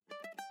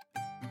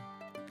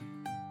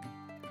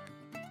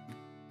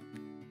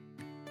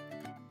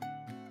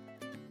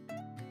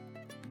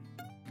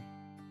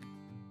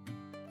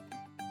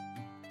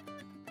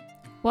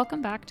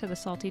Welcome back to the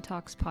Salty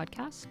Talks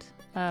podcast,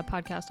 a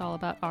podcast all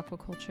about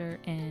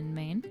aquaculture in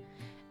Maine.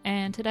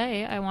 And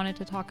today I wanted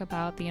to talk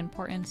about the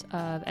importance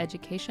of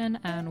education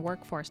and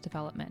workforce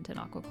development in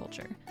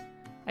aquaculture.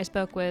 I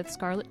spoke with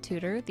Scarlett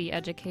Tudor, the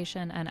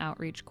Education and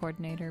Outreach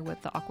Coordinator with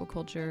the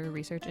Aquaculture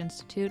Research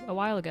Institute a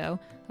while ago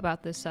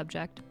about this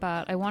subject,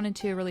 but I wanted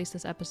to release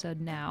this episode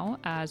now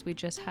as we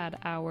just had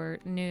our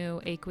new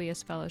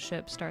Aqueous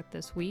Fellowship start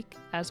this week,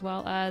 as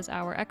well as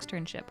our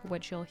externship,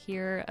 which you'll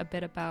hear a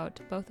bit about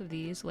both of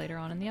these later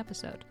on in the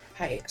episode.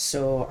 Hi,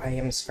 so I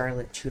am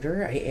Scarlett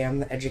Tudor. I am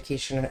the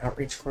Education and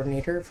Outreach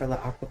Coordinator for the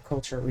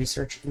Aquaculture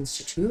Research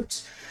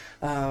Institute.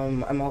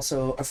 I'm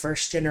also a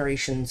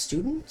first-generation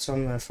student, so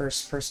I'm the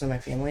first person in my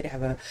family to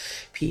have a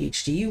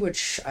PhD,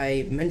 which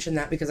I mention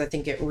that because I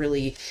think it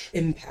really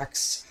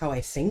impacts how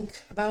I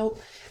think about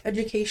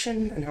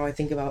education and how I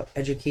think about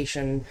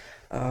education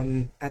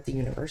at the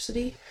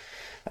university.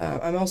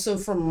 I'm also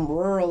from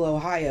rural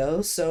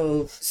Ohio,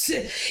 so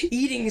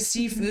eating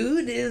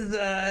seafood is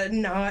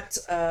not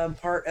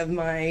part of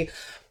my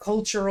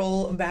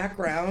cultural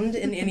background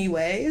in any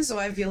way. So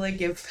I feel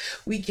like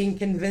if we can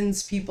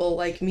convince people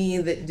like me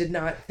that did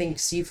not think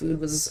seafood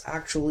was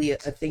actually a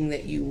thing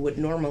that you would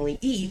normally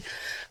eat,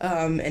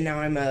 and now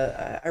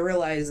I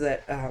realize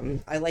that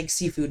I like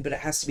seafood, but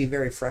it has to be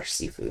very fresh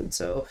seafood.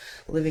 So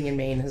living in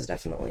Maine has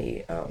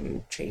definitely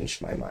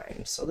changed my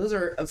mind. So those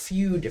are a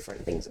few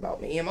different things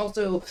about me. I'm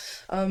also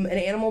an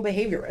animal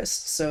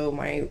behaviorist. So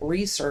my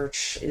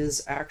research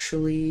is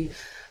actually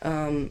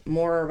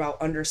more about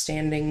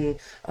understanding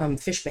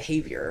fish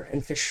behavior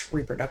and fish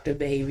reproductive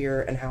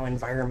behavior and how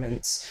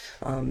environments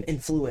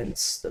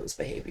influence those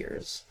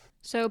behaviors.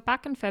 So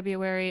back in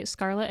February,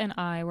 Scarlett and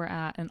I were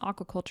at an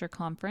aquaculture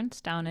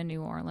conference down in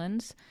New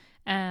Orleans,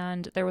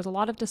 and there was a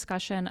lot of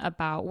discussion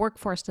about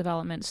workforce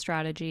development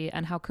strategy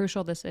and how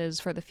crucial this is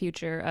for the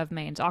future of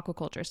Maine's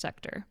aquaculture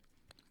sector.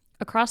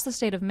 Across the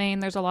state of Maine,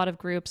 there's a lot of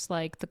groups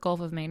like the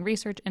Gulf of Maine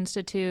Research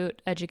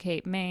Institute,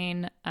 Educate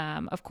Maine,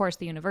 of course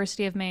the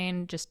University of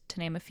Maine, just to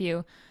name a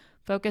few,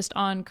 focused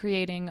on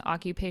creating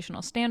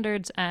occupational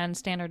standards and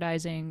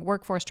standardizing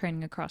workforce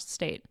training across the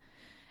state.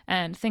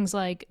 And things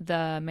like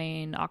the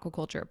Maine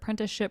Aquaculture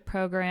Apprenticeship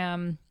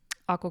Program,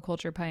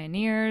 Aquaculture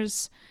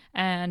Pioneers,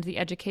 and the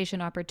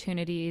education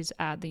opportunities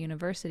at the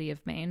University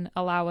of Maine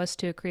allow us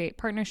to create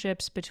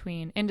partnerships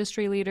between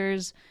industry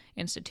leaders,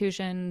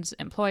 institutions,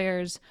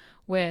 employers,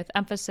 with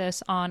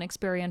emphasis on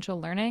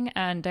experiential learning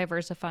and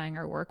diversifying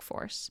our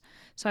workforce.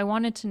 So I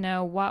wanted to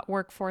know what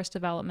workforce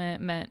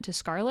development meant to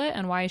Scarlett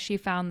and why she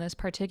found this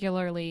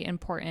particularly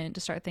important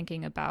to start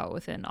thinking about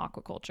within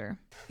aquaculture.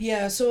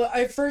 Yeah, so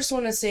I first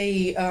want to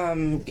say,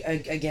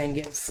 again,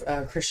 give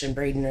Christian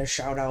Braden a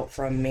shout out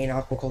from Maine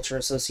Aquaculture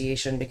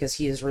Association, because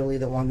he is really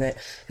the one that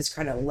has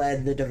kind of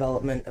led the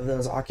development of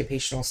those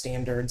occupational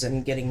standards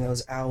and getting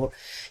those out.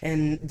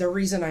 And the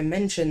reason I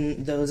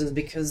mention those is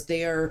because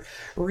they are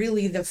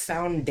really the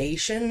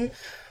foundation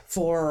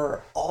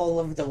for all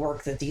of the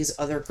work that these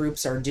other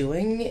groups are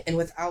doing. And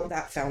without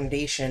that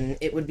foundation,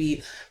 it would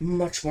be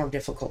much more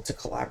difficult to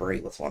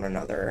collaborate with one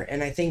another.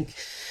 And I think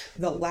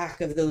the lack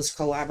of those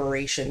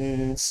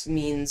collaborations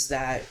means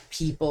that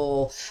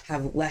people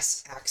have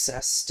less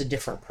access to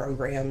different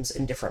programs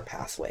and different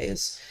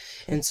pathways.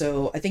 And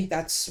so I think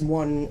that's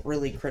one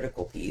really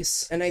critical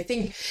piece. And I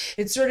think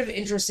it's sort of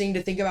interesting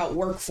to think about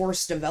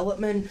workforce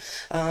development.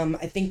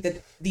 I think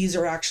that these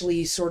are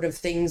actually sort of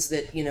things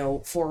that,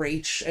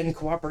 4-H and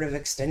cooperative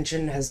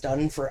extension has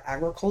done for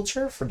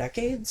agriculture for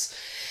decades.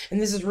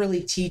 And this is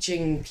really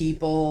teaching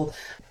people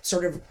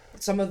sort of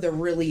some of the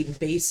really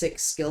basic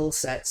skill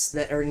sets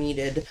that are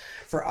needed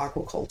for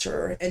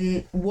aquaculture.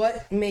 And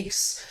what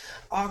makes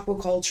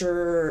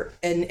aquaculture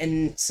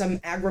and some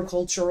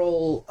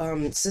agricultural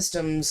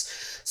systems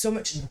so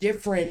much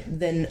different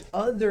than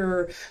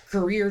other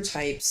career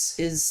types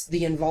is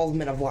the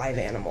involvement of live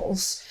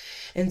animals.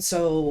 And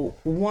so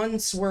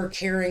once we're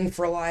caring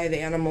for live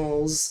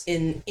animals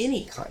in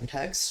any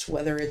context,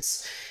 whether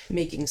it's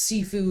making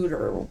seafood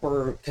or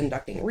we're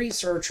conducting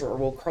research or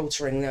we're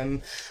culturing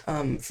them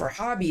for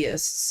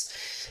hobbyists,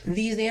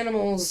 these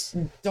animals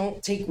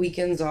don't take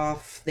weekends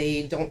off.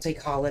 They don't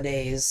take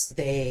holidays.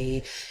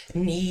 They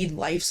need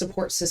life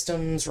support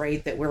systems,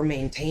 right, that we're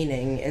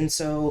maintaining. And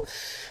so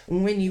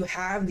when you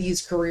have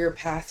these career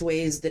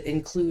pathways that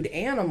include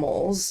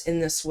animals in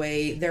this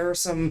way, there are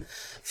some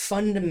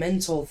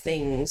fundamental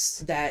things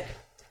that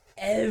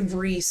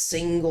every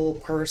single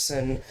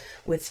person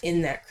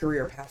within that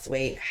career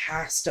pathway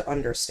has to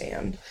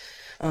understand.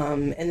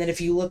 And then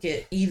if you look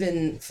at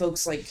even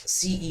folks like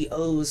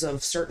CEOs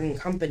of certain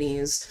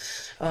companies,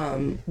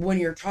 when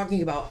you're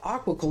talking about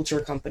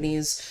aquaculture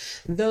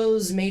companies,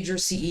 those major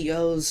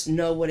CEOs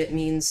know what it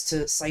means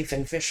to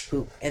siphon fish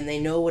poop, and they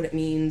know what it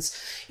means,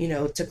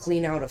 to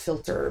clean out a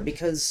filter,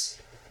 because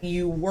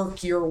you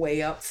work your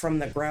way up from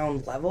the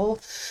ground level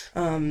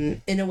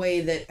in a way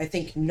that I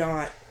think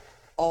not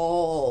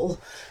all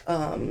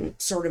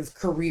sort of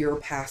career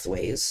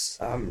pathways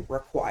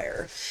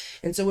require.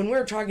 And so when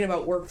we're talking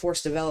about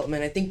workforce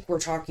development, I think we're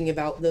talking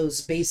about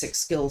those basic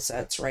skill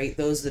sets, right?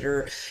 Those that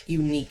are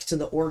unique to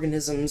the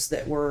organisms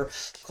that we're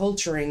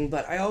culturing.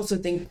 But I also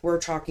think we're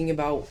talking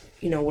about,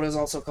 what is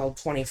also called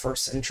 21st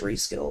century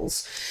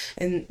skills.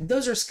 And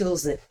those are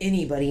skills that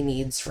anybody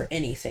needs for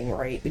anything,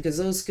 right? Because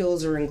those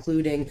skills are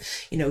including,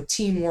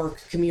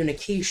 teamwork,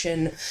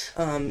 communication,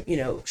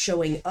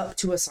 showing up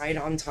to a site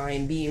on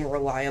time, being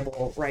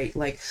reliable, right?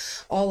 Like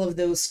all of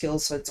those skill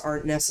sets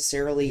aren't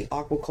necessarily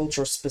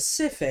aquaculture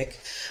specific,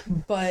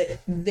 but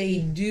they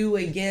do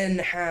again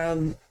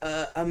have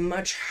a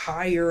much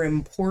higher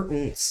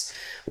importance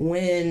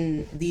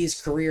when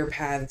these career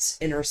paths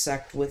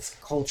intersect with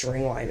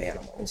culturing live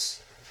animals.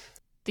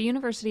 The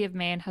University of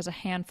Maine has a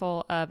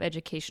handful of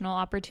educational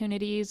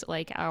opportunities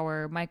like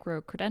our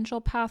micro credential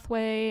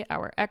pathway,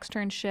 our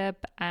externship,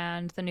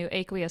 and the new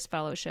Aqueous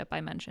Fellowship I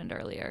mentioned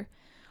earlier.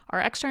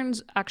 Our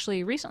externs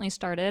actually recently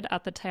started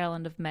at the tail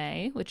end of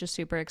May, which is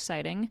super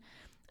exciting.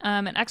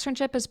 An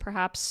externship is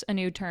perhaps a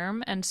new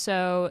term, and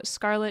so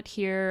Scarlett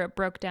here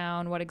broke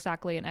down what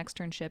exactly an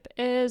externship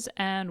is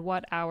and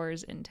what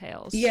ours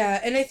entails.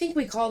 Yeah, and I think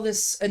we call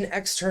this an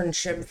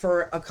externship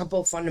for a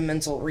couple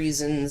fundamental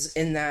reasons,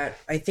 in that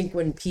I think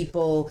when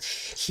people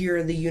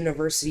hear the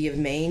University of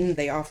Maine,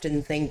 they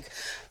often think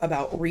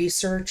about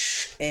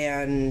research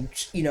and,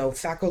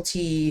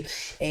 faculty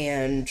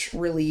and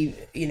really,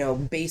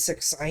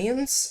 basic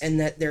science, and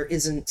that there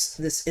isn't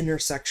this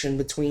intersection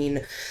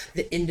between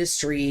the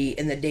industry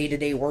and the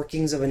day-to-day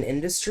workings of an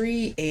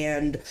industry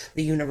and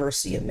the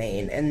University of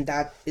Maine. And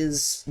that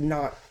is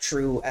not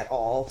true at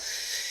all.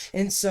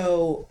 And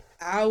so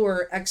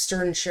our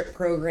externship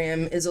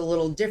program is a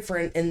little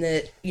different in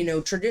that,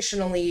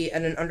 traditionally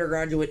at an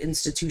undergraduate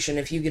institution,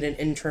 if you get an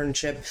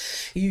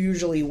internship, you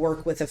usually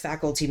work with a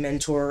faculty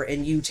mentor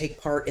and you take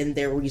part in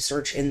their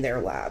research in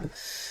their lab.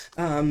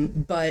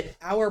 But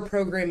our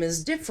program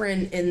is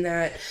different in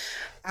that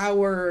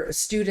our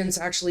students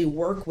actually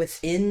work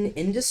within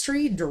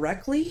industry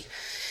directly,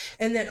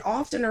 and that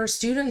often our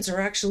students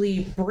are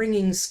actually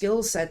bringing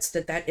skill sets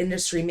that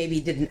industry maybe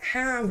didn't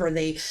have, or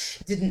they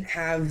didn't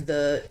have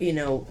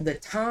the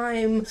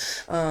time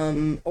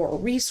or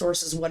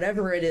resources,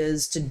 whatever it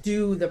is, to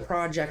do the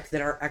project that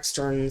our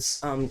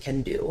externs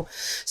can do.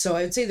 So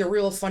I would say the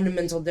real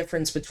fundamental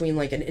difference between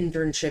like an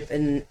internship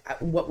and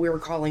what we were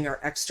calling our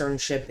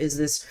externship is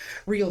this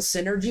real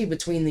synergy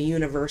between the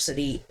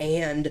university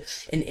and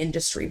an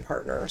industry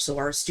partner. So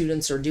our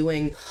students are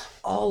doing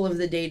all of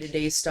the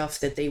day-to-day stuff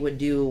that they would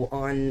do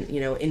on,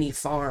 any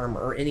farm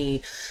or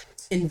any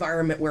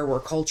environment where we're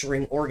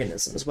culturing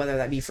organisms, whether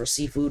that be for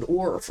seafood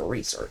or for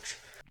research.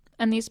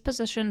 And these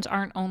positions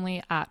aren't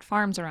only at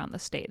farms around the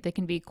state, they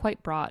can be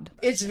quite broad.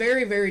 It's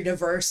very, very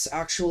diverse,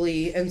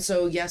 actually. And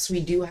so, yes,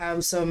 we do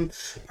have some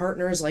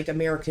partners like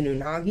American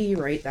Unagi,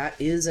 right? That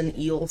is an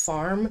eel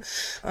farm.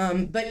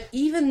 But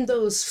even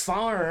those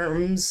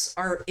farms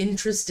are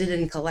interested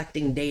in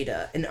collecting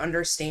data and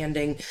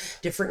understanding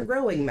different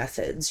growing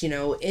methods,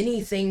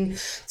 anything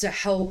to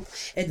help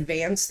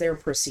advance their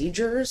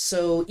procedures.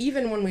 So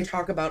even when we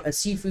talk about a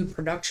seafood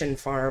production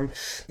farm,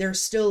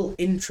 there's still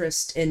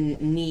interest and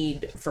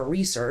need for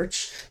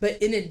research.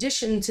 But in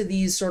addition to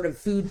these sort of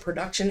food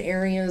production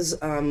areas,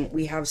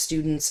 we have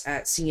students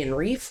at Sea and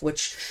Reef,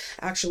 which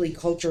actually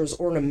cultures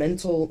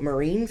ornamental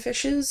marine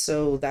fishes.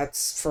 So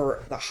that's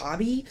for the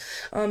hobby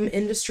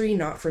industry,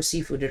 not for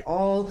seafood at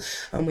all.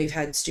 We've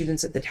had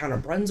students at the town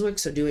of Brunswick,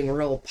 so doing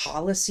real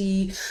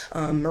policy,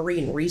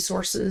 marine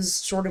resources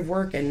sort of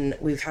work. And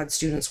we've had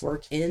students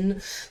work in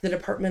the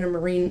Department of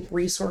Marine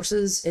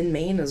Resources in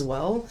Maine as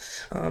well.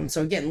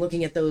 So again,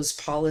 looking at those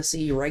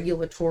policy,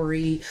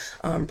 regulatory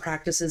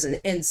practices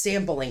and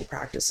sampling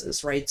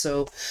practices, right?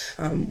 So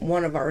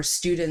one of our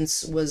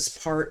students was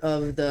part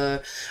of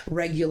the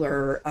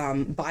regular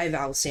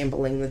bivalve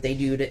sampling that they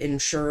do to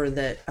ensure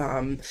that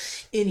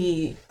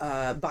any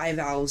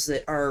bivalves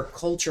that are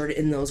cultured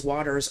in those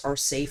waters are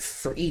safe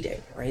for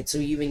eating, right? So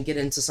you even get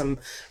into some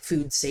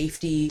food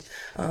safety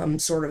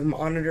sort of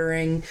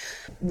monitoring.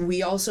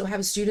 We also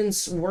have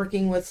students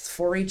working with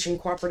 4-H and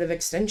Cooperative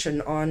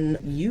Extension on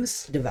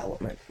youth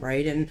development,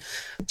 right? And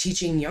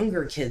teaching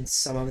younger kids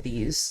some of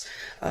these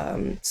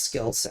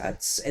skill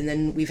sets. And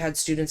then we've had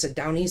students at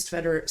Down East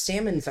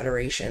Salmon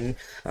Federation,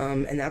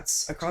 and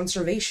that's a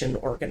conservation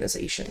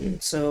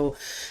organization. So,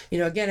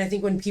 again, I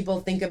think when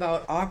people think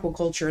about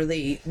aquaculture,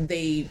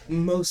 they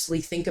mostly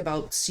think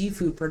about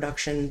seafood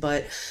production,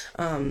 but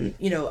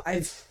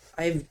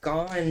I've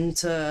gone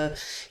to,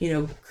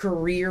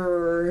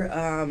 career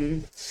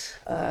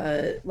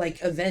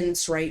like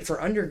events, right,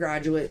 for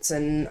undergraduates,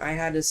 and I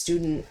had a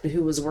student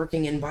who was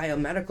working in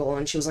biomedical,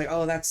 and she was like,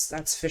 "Oh,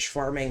 that's fish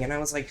farming," and I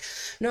was like,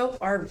 "Nope,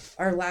 our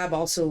lab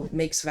also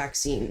makes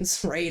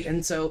vaccines," right?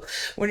 And so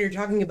when you're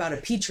talking about a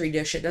petri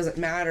dish, it doesn't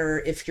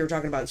matter if you're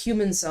talking about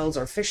human cells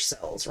or fish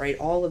cells, right?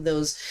 All of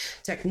those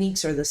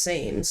techniques are the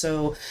same.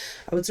 So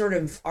I would sort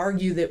of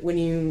argue that when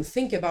you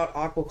think about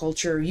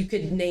aquaculture, you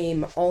could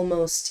name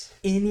almost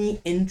any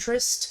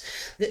interest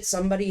that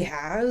somebody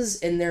has,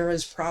 and there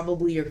is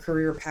probably a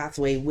career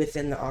pathway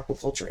within the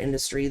aquaculture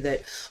industry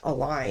that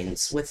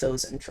aligns with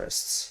those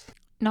interests.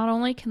 Not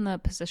only can the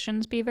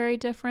positions be very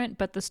different,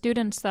 but the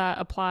students that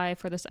apply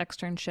for this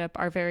externship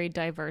are very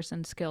diverse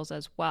in skills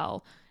as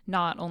well,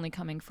 not only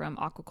coming from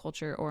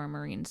aquaculture or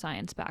marine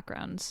science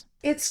backgrounds.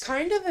 It's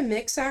kind of a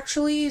mix,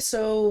 actually.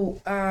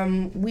 So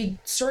we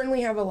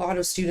certainly have a lot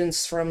of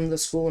students from the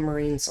School of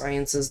Marine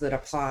Sciences that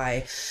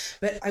apply,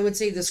 but I would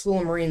say the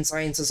School of Marine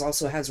Sciences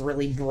also has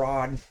really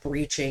broad,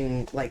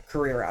 reaching like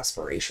career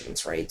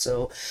aspirations, right?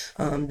 So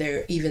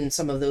there, even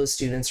some of those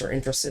students are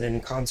interested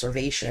in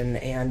conservation,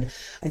 and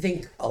I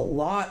think a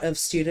lot of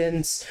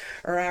students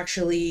are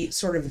actually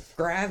sort of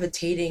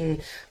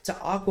gravitating to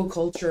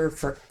aquaculture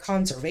for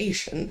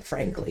conservation,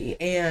 frankly,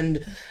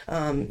 and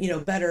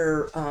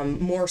better,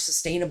 more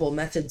sustainable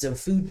methods of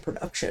food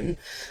production.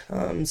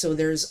 So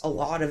there's a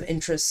lot of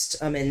interest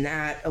in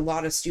that. A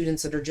lot of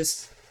students that are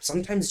just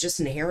sometimes just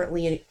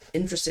inherently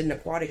interested in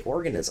aquatic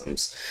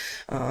organisms.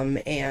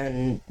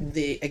 And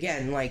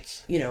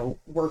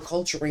we're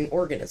culturing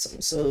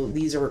organisms. So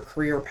these are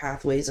career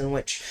pathways in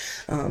which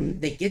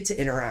they get to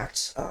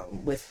interact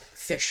with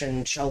fish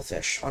and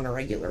shellfish on a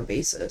regular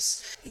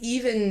basis.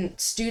 Even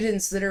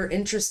students that are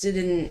interested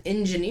in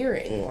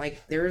engineering,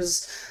 like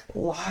there's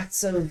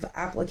lots of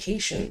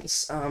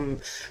applications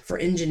for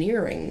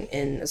engineering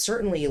and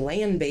certainly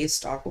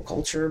land-based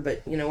aquaculture,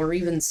 but we're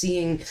even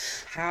seeing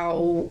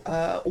how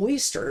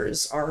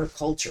oysters are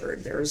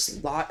cultured. There's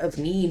a lot of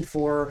need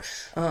for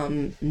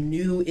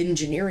new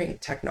engineering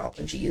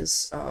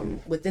technologies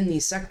within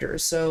these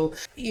sectors. So,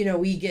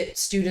 we get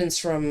students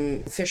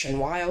from fish and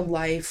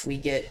wildlife, we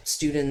get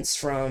students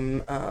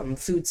from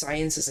food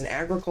sciences and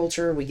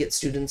agriculture, we get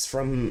students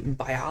from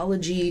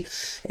biology,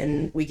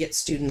 and we get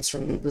students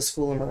from the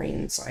School of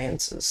Marine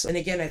Sciences. And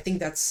again, I think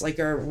that's like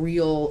a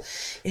real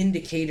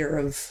indicator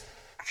of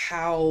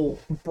how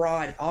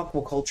broad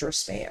aquaculture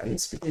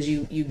spans, because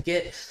you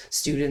get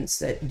students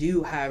that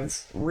do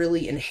have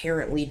really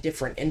inherently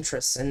different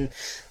interests, and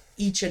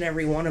each and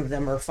every one of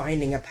them are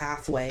finding a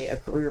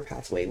career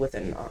pathway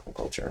within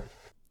aquaculture.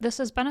 This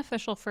is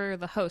beneficial for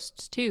the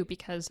hosts too,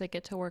 because they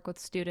get to work with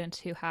students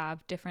who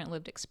have different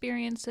lived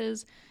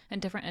experiences and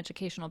different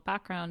educational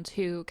backgrounds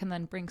who can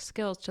then bring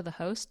skills to the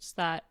hosts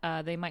that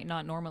they might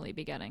not normally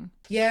be getting.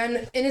 Yeah,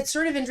 and it's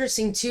sort of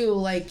interesting too,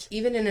 like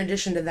even in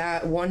addition to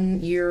that, one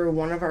year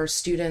one of our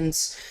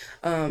students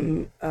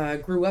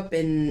grew up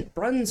in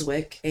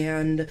Brunswick,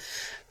 and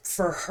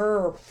for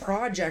her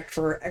project,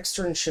 for her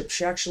externship,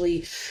 she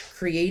actually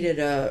created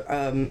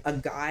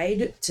a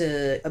guide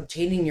to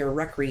obtaining your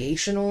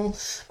recreational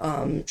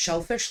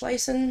shellfish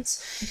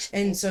license.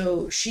 And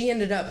so she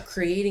ended up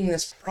creating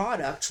this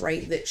product,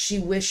 right, that she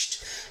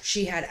wished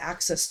she had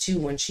access to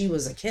when she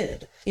was a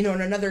kid. And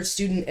another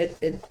student at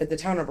the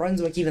town of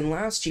Brunswick, even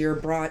last year,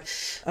 brought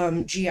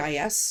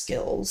GIS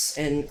skills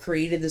and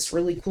created this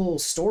really cool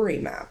story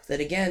map that,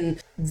 again,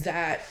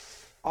 that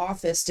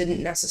office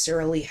didn't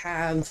necessarily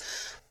have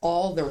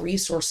all the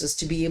resources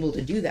to be able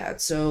to do that.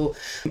 So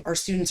our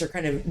students are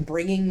kind of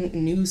bringing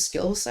new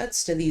skill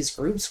sets to these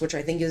groups, which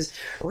I think is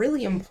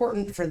really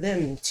important for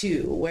them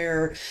too,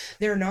 where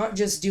they're not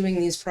just doing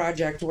these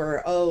projects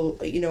where,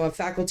 a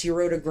faculty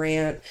wrote a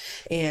grant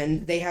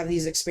and they have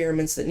these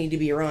experiments that need to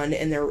be run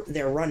and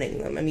they're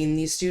running them. I mean,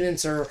 these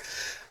students are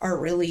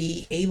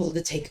really able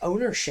to take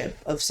ownership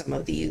of some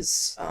of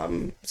these,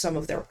 some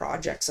of their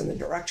projects and the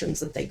directions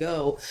that they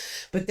go.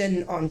 But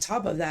then on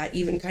top of that,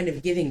 even kind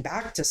of giving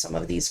back to some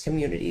of these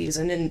communities.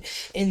 And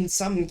in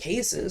some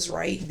cases,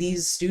 right,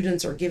 these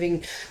students are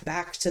giving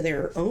back to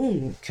their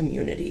own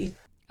community.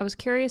 I was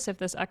curious if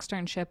this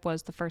externship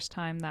was the first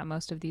time that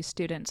most of these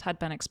students had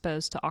been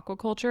exposed to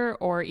aquaculture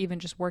or even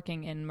just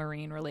working in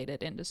marine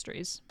related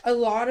industries. A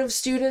lot of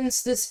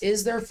students, this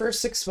is their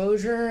first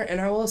exposure.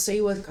 And I will say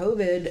with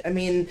COVID, I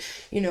mean,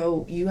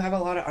 you have a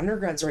lot of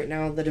undergrads right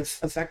now that have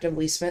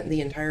effectively spent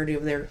the entirety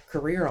of their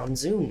career on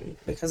Zoom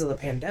because of the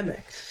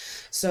pandemic.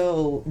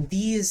 So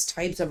these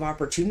types of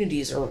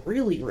opportunities are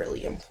really,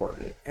 really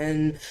important.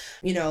 And,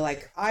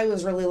 like I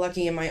was really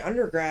lucky in my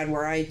undergrad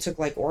where I took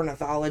like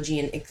ornithology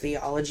and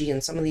ichthyology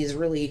and some of these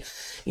really,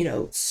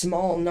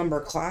 small number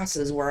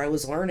classes where I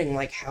was learning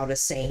like how to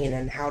seine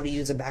and how to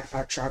use a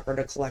backpack chopper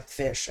to collect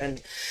fish. And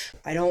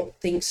I don't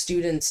think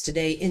students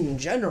today in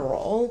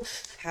general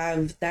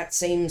have that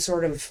same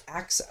sort of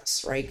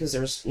access, right? Because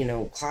there's,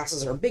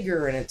 classes are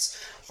bigger and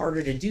it's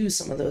harder to do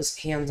some of those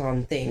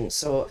hands-on things.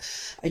 So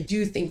I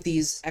do think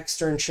these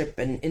externship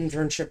and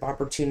internship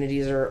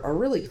opportunities are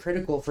really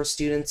critical for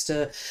students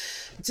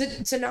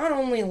to not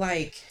only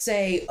like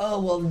say,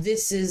 oh, well,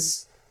 this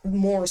is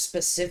more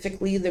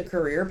specifically the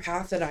career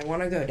path that I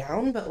want to go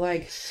down, but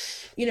like,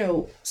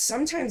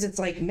 sometimes it's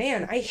like,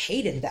 man, I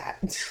hated that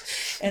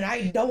and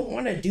I don't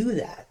want to do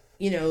that.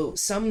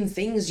 some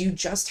things you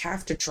just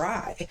have to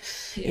try,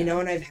 Yeah.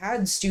 and I've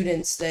had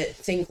students that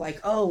think like,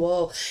 oh,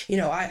 well,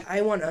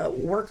 I want to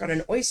work on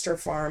an oyster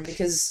farm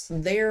because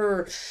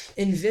they're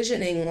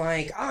envisioning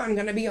like, oh, I'm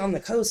going to be on the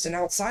coast and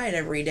outside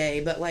every day.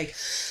 But like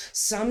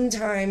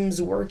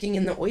sometimes working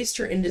in the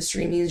oyster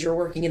industry means you're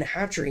working in a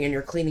hatchery and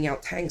you're cleaning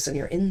out tanks and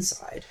you're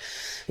inside,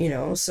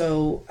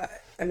 so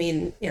I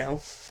mean,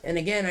 and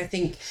again, I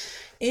think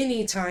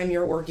anytime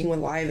you're working with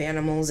live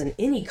animals in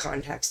any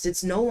context,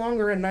 it's no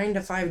longer a 9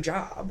 to 5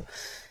 job.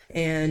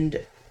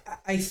 And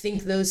I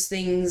think those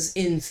things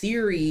in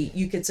theory,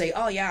 you could say,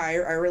 oh yeah, I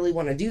really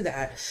want to do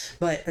that.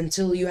 But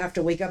until you have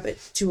to wake up at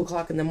 2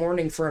 o'clock in the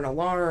morning for an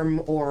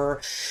alarm,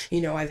 or,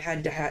 I've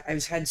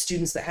had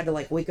students that had to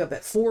like wake up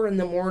at 4 in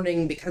the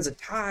morning because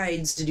of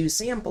tides to do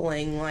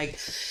sampling. Like,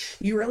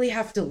 you really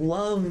have to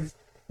love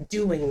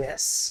doing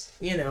this,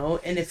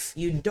 and if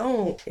you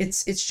don't,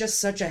 it's just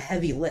such a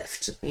heavy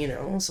lift,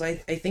 so I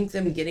think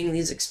them getting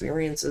these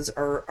experiences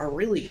are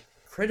really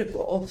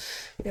critical,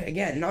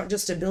 again, not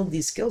just to build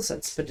these skill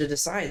sets, but to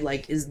decide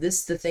like, is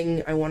this the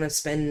thing I want to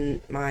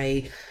spend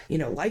my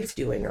life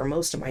doing, or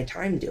most of my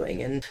time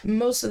doing? And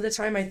most of the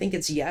time I think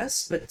it's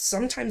yes, but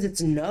sometimes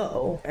it's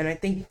no, and I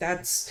think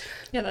that's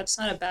not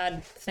a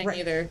bad thing right.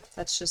 either.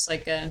 That's just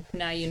like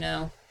now you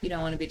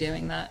don't want to be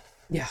doing that.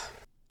 Yeah.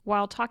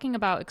 While talking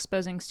about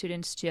exposing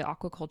students to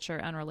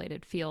aquaculture and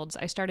related fields,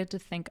 I started to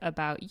think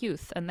about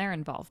youth and their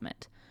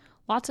involvement.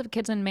 Lots of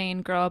kids in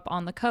Maine grow up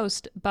on the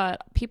coast,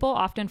 but people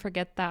often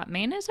forget that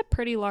Maine is a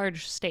pretty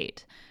large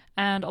state.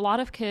 And a lot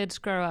of kids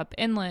grow up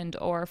inland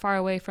or far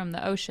away from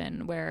the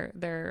ocean, where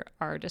there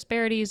are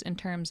disparities in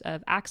terms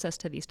of access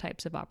to these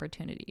types of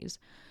opportunities.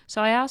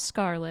 So I asked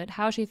Scarlett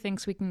how she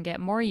thinks we can get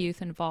more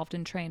youth involved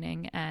in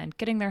training and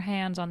getting their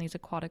hands on these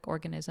aquatic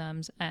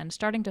organisms and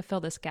starting to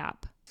fill this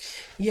gap.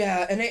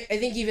 Yeah, and I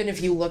think even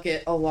if you look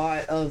at a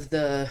lot of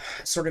the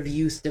sort of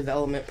youth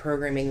development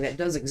programming that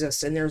does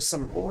exist, and there's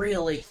some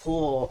really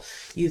cool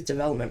youth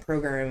development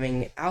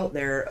programming out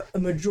there, a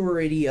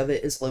majority of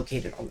it is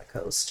located on the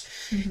coast.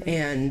 Mm-hmm.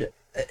 And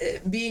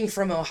being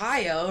from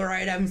Ohio,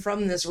 right, I'm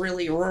from this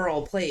really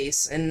rural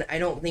place, and I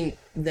don't think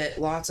that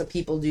lots of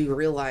people do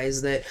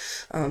realize that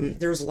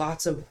there's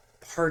lots of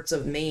parts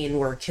of Maine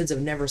where kids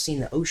have never seen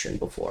the ocean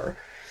before.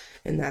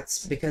 And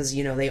that's because,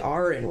 they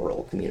are in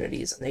rural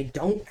communities and they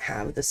don't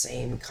have the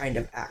same kind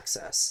of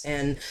access.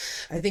 And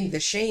I think the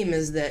shame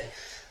is that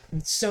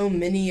so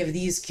many of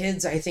these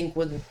kids, I think,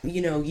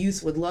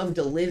 youth would love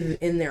to live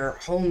in their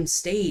home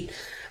state,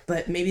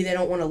 but maybe they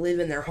don't want to live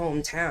in their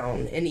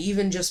hometown. And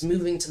even just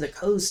moving to the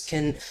coast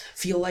can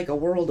feel like a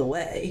world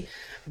away.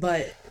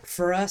 But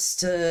for us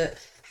to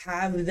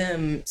have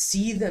them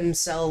see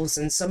themselves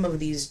in some of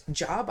these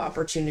job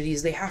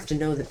opportunities, they have to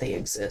know that they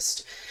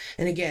exist.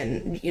 And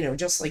again,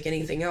 just like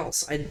anything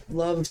else, I'd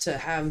love to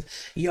have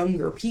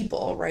younger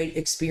people, right,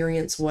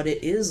 experience what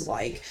it is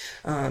like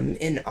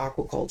in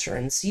aquaculture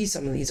and see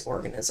some of these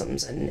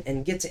organisms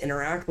and get to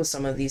interact with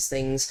some of these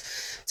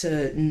things,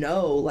 to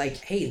know like,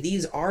 hey,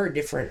 these are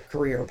different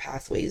career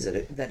pathways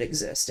that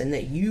exist, and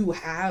that you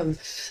have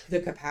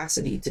the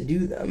capacity to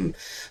do them.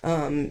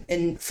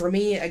 And for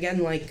me,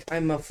 again, like,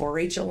 I'm a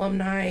 4-H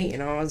alumni.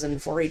 I was in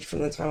 4-H from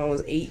the time I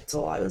was 8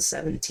 till I was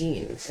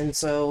 17. And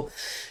so,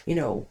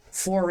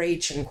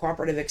 4-H and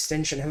cooperative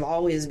extension have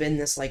always been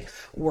this like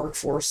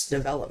workforce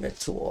development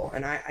tool.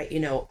 And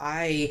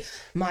I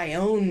my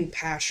own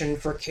passion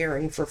for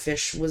caring for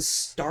fish was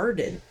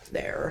started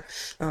there.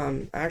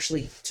 I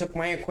actually took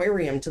my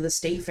aquarium to the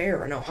state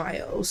fair in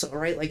Ohio. So,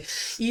 right, like,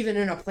 even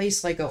in a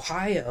place like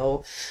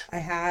Ohio, I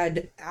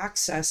had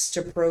access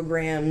to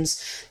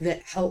programs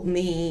that helped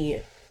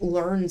me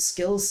learn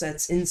skill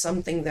sets in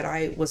something that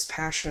I was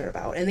passionate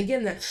about. And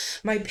again, that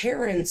my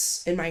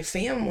parents and my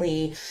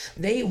family,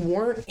 they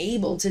weren't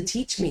able to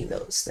teach me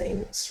those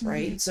things,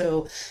 right? Mm-hmm.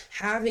 So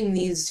having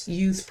these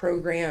youth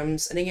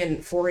programs, and again,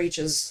 4-H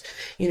is,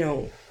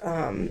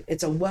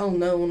 it's a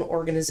well-known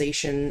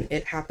organization.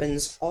 It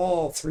happens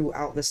all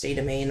throughout the state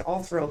of Maine,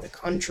 all throughout the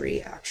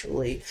country,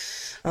 actually.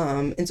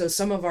 And so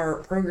some of our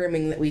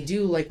programming that we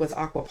do, like with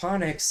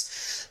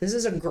aquaponics, this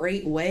is a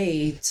great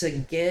way to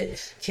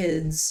get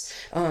kids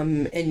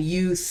and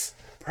youth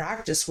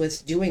practice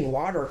with doing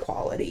water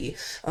quality,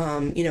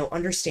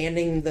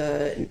 understanding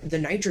the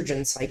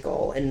nitrogen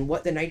cycle, and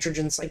what the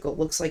nitrogen cycle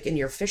looks like in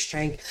your fish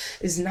tank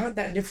is not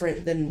that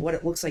different than what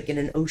it looks like in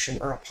an ocean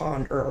or a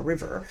pond or a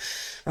river.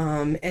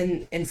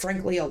 And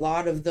frankly, a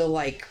lot of the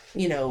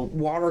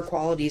water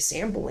quality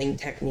sampling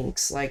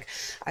techniques, like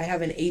I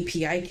have an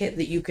API kit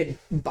that you could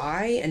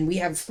buy, and we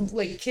have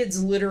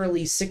kids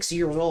literally 6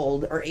 years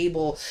old are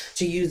able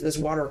to use this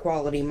water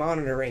quality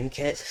monitoring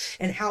kit,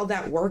 and how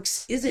that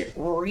works isn't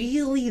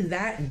really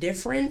that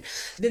different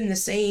than the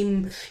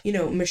same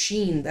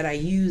machine that I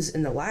use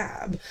in the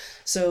lab.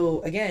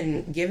 So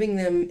again, giving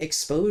them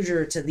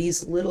exposure to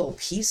these little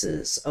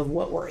pieces of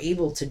what we're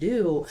able to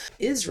do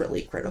is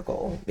really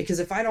critical, because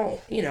if I don't,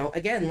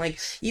 again, like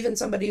even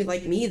somebody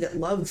like me that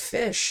loved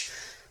fish,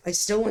 I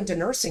still went to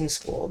nursing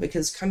school,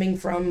 because coming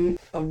from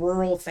a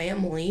rural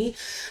family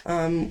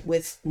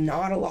with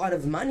not a lot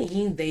of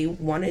money, they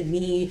wanted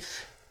me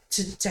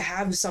to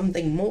have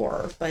something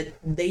more, but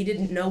they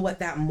didn't know what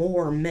that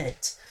more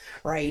meant.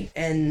 Right.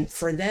 And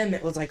for them,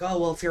 it was like, oh,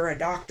 well, if you're a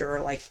doctor,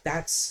 like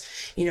that's,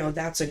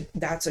 that's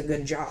a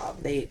good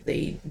job.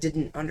 They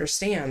didn't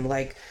understand,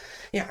 like,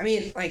 yeah, I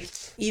mean, like,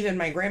 even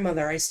my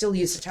grandmother, I still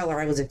used to tell her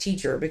I was a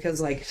teacher,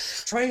 because, like,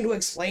 trying to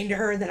explain to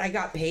her that I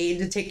got paid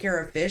to take care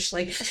of fish,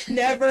 like,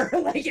 never,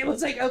 like, it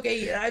was like,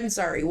 okay, I'm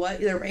sorry, what?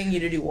 They're paying you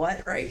to do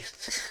what, right?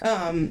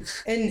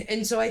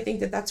 And so I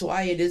think that that's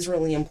why it is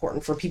really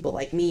important for people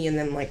like me, and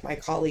then, like, my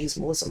colleagues,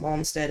 Melissa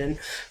Malmstead and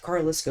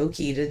Carla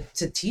Skokie,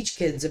 to teach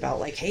kids about,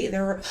 like, hey,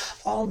 there are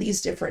all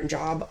these different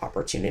job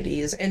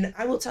opportunities. And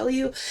I will tell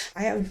you,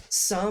 I have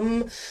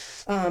some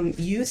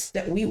youth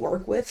that we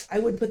work with, I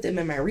would put them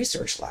in my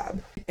research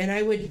lab, and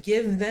I would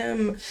give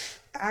them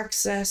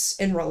access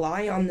and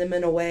rely on them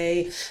in a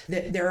way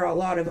that there are a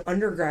lot of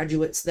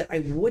undergraduates that I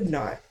would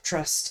not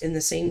trust in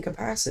the same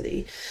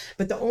capacity.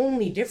 But the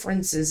only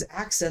difference is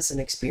access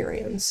and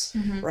experience,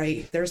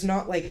 right? There's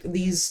not like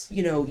these,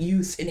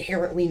 youth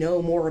inherently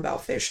know more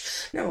about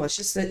fish. No, it's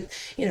just that,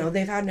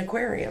 they've had an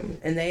aquarium,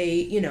 and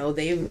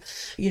they've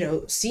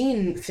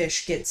seen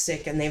fish get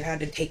sick, and they've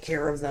had to take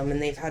care of them,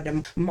 and they've had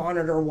to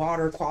monitor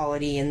water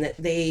quality, and that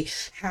they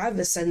have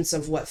a sense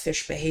of what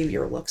fish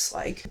behavior looks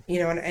like,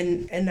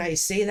 and I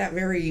say that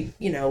very,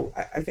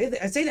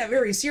 I say that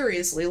very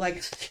seriously.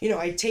 Like,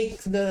 I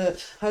take the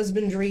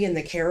husbandry and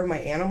the care of my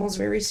animals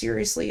very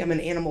seriously. I'm an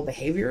animal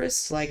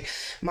behaviorist. Like,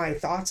 my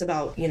thoughts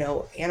about,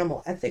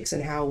 animal ethics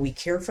and how we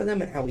care for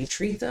them and how we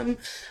treat them,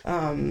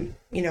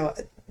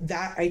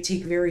 that I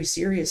take very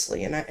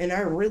seriously. And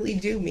I really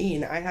do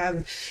mean, I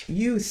have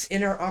youth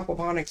in our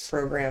aquaponics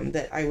program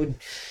that I would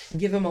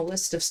give them a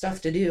list of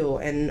stuff to do,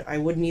 and I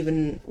wouldn't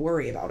even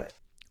worry about it.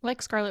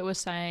 Like Scarlett was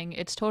saying,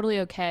 it's totally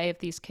okay if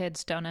these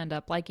kids don't end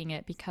up liking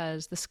it,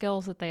 because the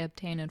skills that they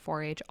obtain in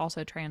 4-H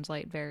also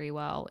translate very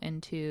well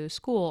into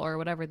school or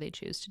whatever they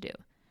choose to do.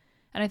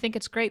 And I think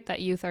it's great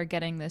that youth are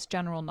getting this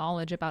general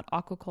knowledge about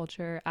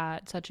aquaculture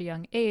at such a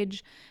young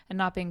age and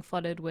not being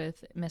flooded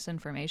with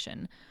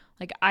misinformation.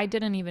 Like, I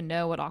didn't even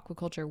know what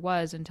aquaculture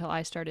was until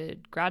I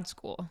started grad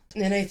school.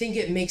 And I think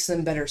it makes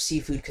them better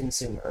seafood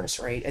consumers,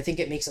 right? I think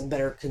it makes them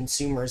better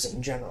consumers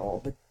in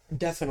general, but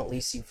definitely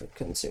seafood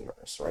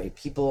consumers, right?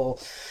 People,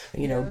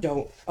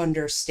 don't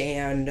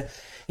understand,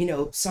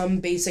 some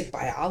basic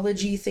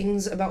biology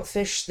things about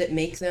fish that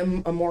make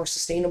them a more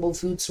sustainable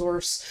food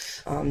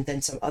source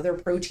than some other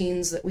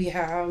proteins that we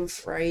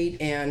have, right?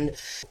 And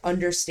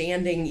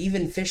understanding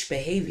even fish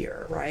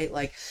behavior, right?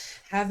 Like,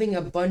 having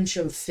a bunch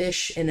of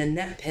fish in a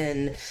net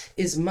pen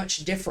is much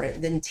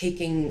different than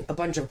taking a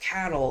bunch of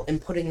cattle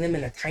and putting them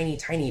in a tiny,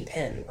 tiny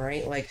pen,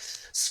 right? Like,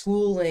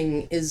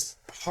 schooling is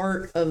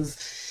part of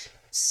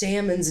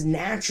salmon's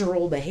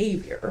natural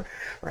behavior,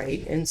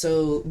 right? And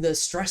so the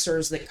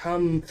stressors that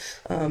come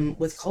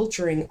with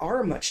culturing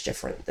are much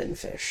different than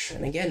fish.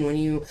 And again, when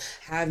you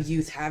have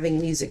youth having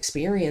these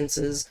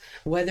experiences,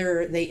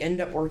 whether they end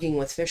up working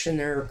with fish in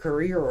their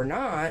career or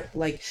not,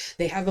 like,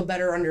 they have a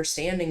better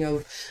understanding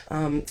of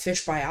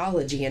fish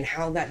biology and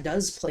how that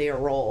does play a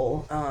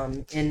role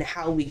in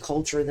how we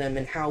culture them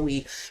and how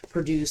we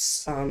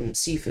produce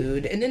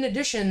seafood. And in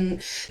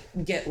addition,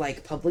 get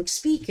like public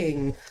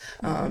speaking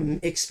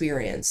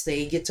experience.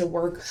 They get to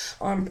work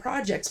on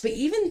projects, but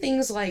even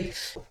things like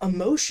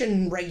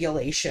emotion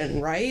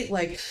regulation, right?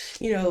 Like,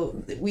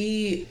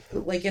 we,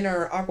 like, in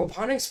our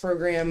aquaponics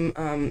program,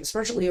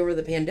 especially over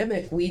the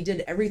pandemic, we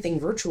did everything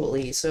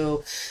virtually.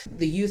 So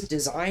the youth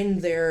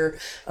designed their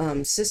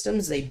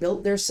systems, they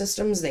built their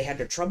systems, they had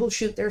to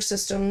troubleshoot their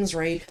systems,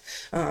 right?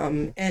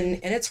 And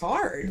it's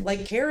hard.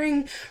 Like,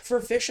 caring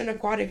for fish and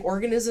aquatic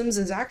organisms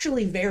is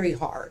actually very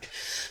hard.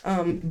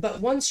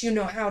 But once you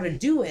know how to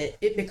do it,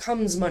 it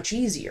becomes much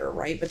easier,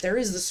 right? But there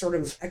is this sort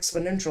of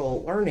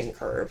exponential learning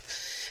curve.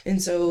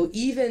 And so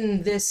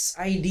even this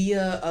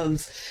idea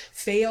of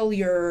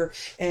failure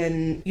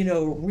and,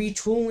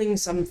 retooling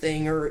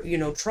something or,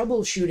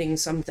 troubleshooting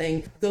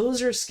something,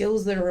 those are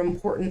skills that are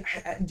important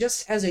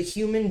just as a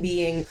human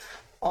being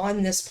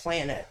on this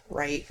planet,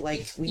 right?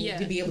 Like, we need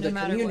to be able to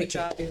communicate. What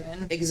job you're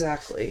in.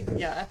 Exactly.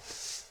 Yeah.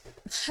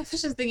 I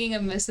was just thinking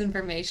of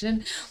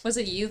misinformation. Was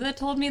it you that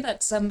told me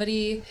that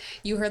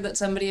you heard that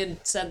somebody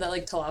had said that,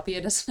 like,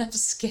 tilapia doesn't have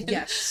skin?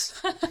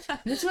 Yes.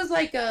 This was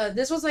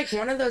like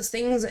one of those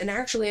things, and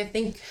actually I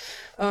think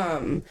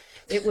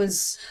it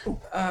was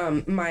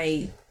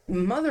my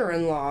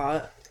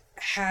mother-in-law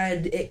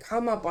had it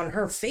come up on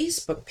her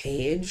Facebook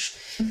page,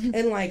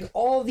 and like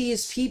all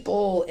these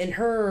people in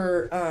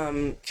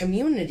her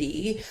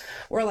community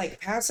were like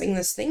passing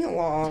this thing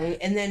along,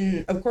 and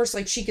then of course,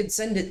 like, she could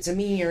send it to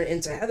me or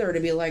into Heather to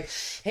be like,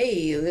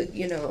 hey,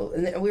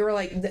 and we were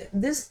like,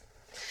 this,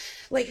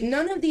 like,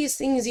 none of these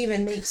things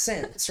even make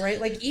sense,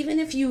 right? Like, even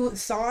if you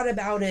thought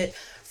about it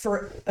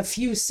for a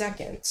few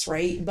seconds,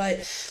 right?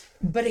 But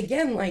But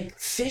again, like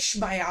fish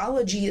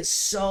biology is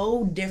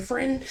so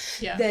different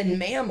than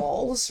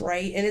mammals,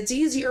 right? And it's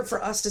easier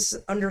for us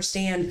to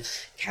understand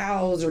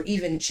cows or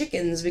even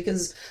chickens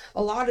because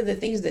a lot of the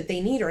things that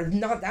they need are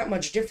not that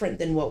much different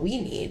than what we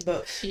need.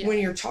 But when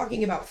you're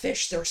talking about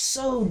fish, they're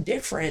so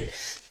different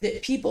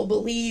that people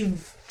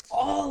believe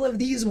all of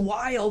these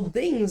wild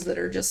things that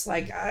are just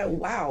like, oh,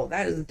 wow,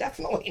 that is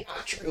definitely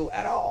not true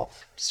at all.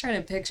 Just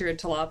trying to picture a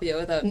tilapia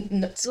without.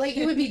 It's like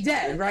it would be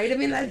dead, right? I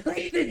mean,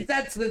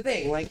 that's the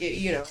thing. Like,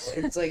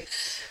 it's like,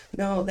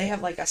 no, they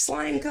have like a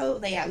slime coat,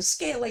 they have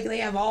scale, like they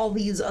have all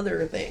these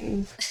other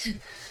things.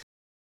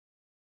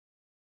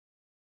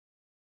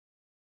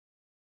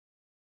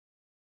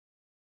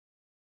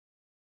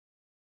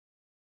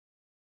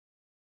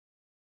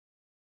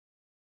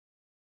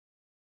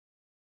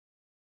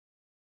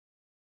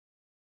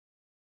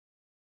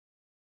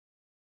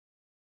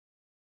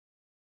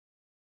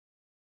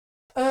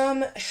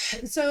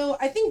 So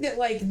I think that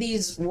like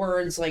these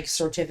words like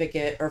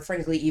certificate or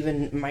frankly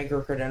even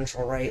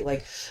micro-credential, right?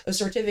 Like a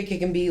certificate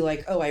can be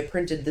like, oh, I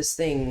printed this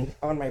thing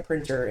on my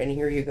printer and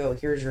here you go,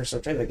 here's your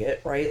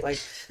certificate, right?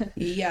 Like,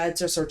 yeah,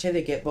 it's a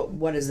certificate, but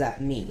what does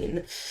that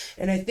mean?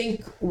 And I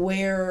think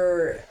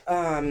where,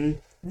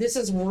 this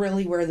is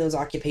really where those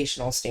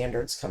occupational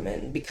standards come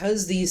in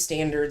because these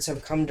standards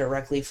have come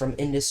directly from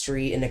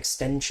industry and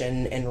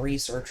extension and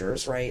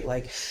researchers, right?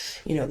 Like,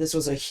 this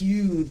was a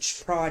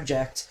huge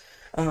project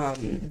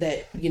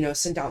that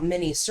sent out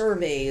many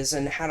surveys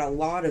and had a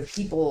lot of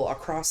people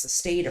across the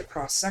state,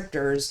 across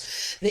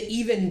sectors that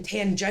even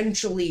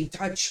tangentially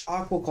touch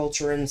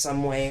aquaculture in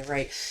some way,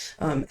 right?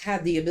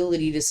 Had the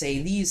ability to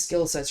say these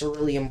skill sets are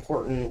really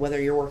important,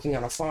 whether you're working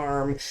on a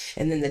farm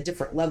and then the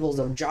different levels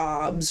of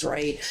jobs,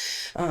 right?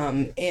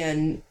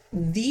 And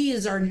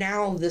these are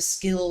now the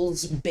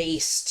skills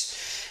based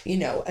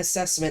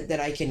assessment that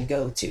I can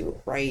go to,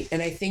 right?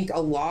 And I think a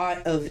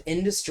lot of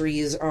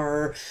industries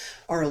are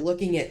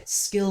looking at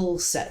skill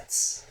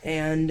sets.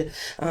 And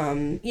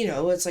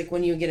it's like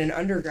when you get an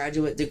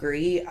undergraduate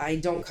degree, I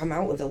don't come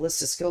out with a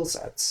list of skill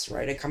sets,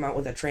 right? I come out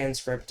with a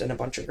transcript and a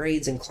bunch of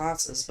grades and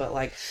classes. But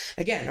like,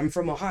 again, I'm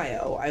from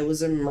Ohio. I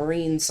was a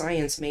marine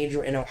science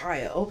major in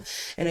Ohio,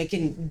 and I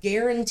can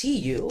guarantee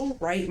you,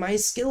 right, my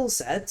skill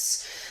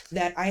sets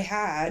that I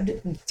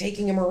had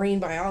taking a marine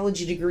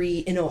biology degree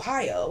in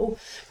Ohio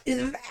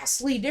is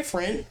vastly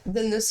different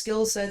than the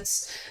skill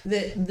sets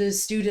that the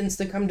students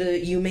that come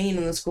to Maine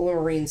and the School of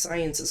Marine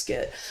Sciences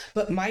get.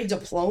 But my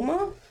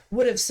diploma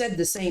would have said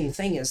the same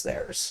thing as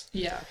theirs.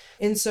 Yeah.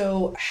 And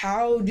so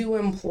how do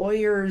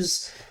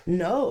employers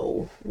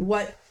know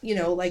what,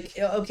 like,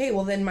 okay,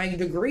 well then my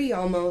degree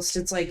almost,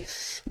 it's like,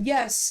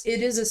 yes,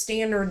 it is a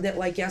standard that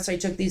like, yes, I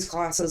took these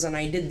classes and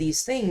I did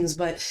these things,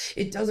 but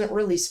it doesn't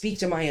really speak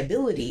to my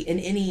ability in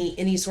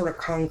any sort of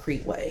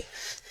concrete way.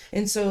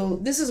 And so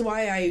this is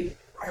why I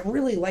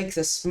really like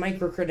this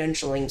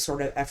micro-credentialing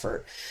sort of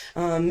effort.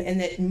 And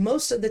that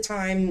most of the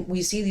time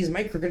we see these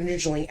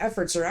micro-credentialing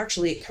efforts are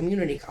actually at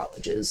community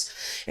colleges.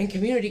 And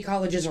community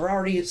colleges are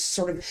already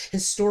sort of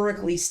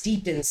historically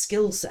steeped in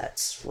skill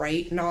sets,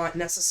 right? Not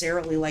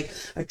necessarily like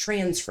a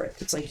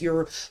transcript. It's like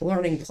you're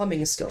learning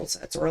plumbing skill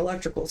sets or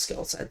electrical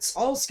skill sets.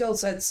 All skill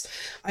sets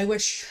I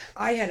wish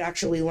I had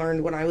actually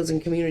learned when I was in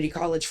community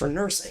college for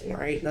nursing,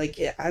 right? Like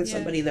as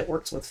somebody that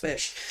works with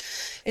fish.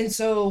 And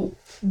so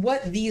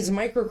what these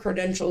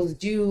micro-credentials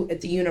do at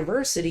the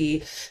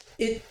university,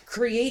 it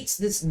creates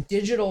this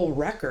digital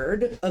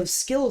record of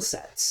skill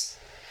sets.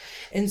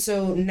 And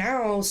so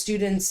now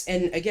students,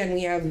 and again,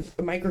 we have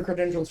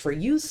micro-credentials for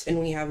youth and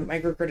we have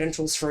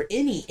micro-credentials for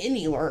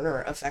any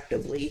learner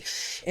effectively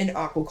in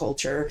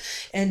aquaculture.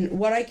 And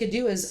what I could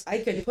do is I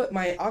could put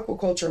my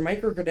aquaculture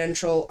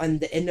micro-credential on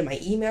the end of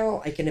my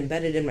email. I can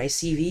embed it in my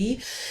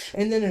CV.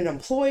 And then an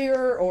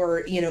employer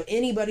or,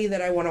 anybody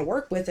that I want to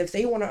work with, if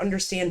they want to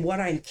understand what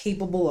I'm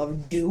capable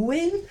of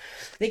doing,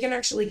 they can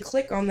actually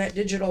click on that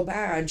digital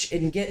badge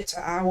and get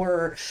to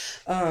our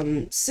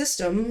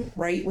system,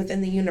 right, within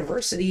the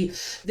university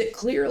that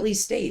clearly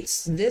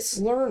states this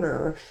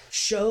learner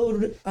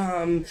showed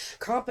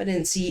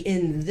competency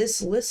in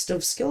this list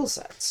of skill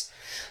sets.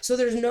 So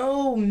there's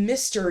no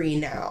mystery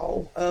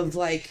now of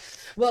like,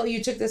 well,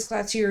 you took this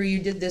class here, you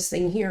did this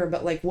thing here,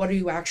 but like, what are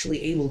you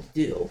actually able to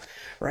do,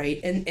 right?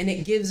 And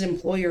it gives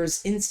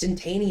employers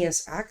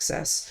instantaneous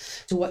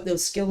access to what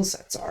those skill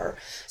sets are.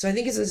 So I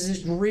think it's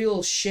this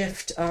real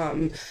shift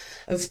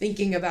of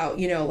thinking about,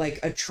 like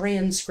a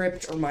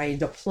transcript or my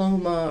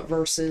diploma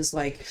versus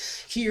like,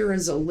 here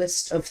is a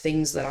list of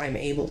things that I'm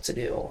able to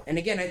do. And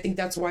again, I think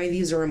that's why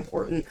these are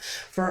important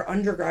for our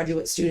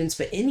undergraduate students,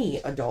 but any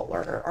adult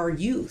learner, our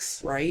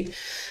youth, right?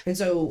 And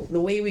so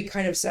the way we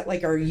kind of set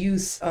like our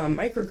youth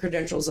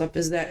micro-credentials up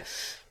is that,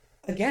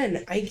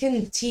 again, I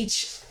can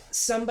teach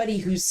somebody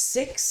who's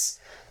 6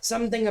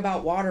 something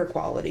about water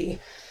quality.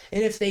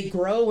 And if they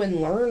grow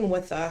and learn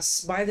with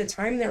us, by the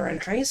time they're in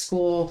high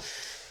school,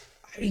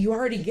 you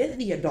already get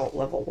the adult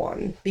level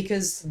one,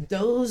 because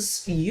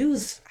those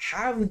youth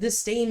have the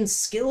same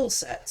skill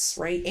sets,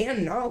 right,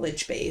 and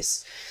knowledge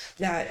base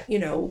that,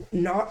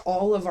 not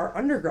all of our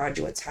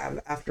undergraduates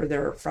have after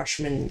their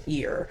freshman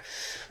year.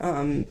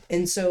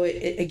 And so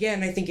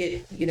again, I think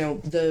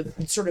the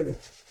sort of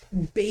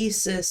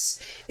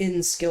basis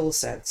in skill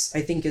sets,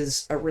 I think,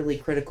 is a really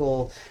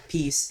critical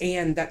piece,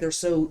 and that they're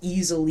so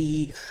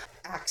easily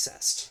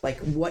accessed. Like,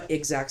 what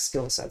exact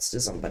skill sets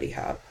does somebody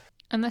have?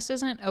 And this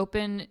isn't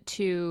open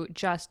to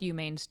just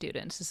UMaine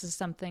students. This is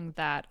something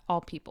that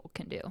all people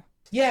can do.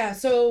 Yeah,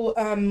 so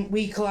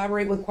we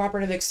collaborate with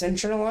Cooperative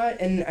Extension a lot.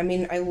 And I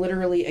mean, I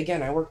literally,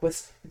 again, I work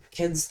with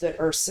kids that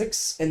are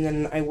 6, and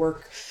then I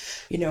work,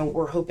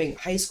 we're hoping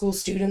high school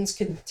students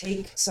could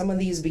take some of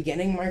these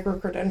beginning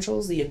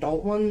micro-credentials, the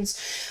adult ones.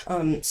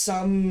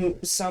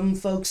 Some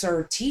folks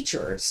are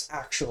teachers,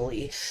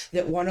 actually,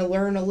 that want to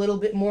learn a little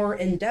bit more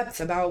in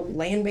depth about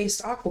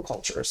land-based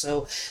aquaculture.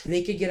 So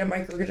they could get a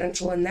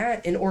micro-credential in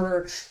that in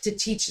order to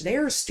teach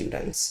their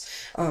students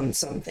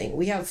something.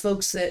 We have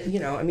folks that,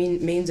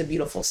 Maine's a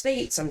beautiful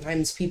state.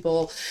 Sometimes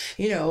people,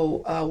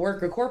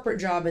 work a corporate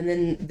job and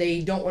then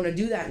they don't want to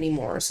do that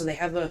anymore. So they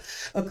have a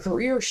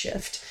career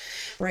shift,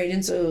 right?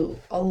 And so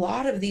a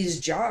lot of these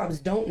jobs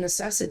don't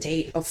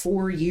necessitate a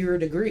 4-year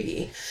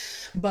degree,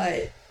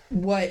 but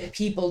what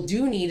people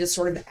do need is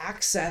sort of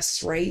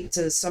access, right,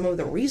 to some of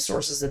the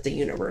resources that the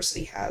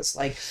university has,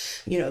 like,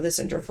 the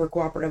Center for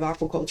Cooperative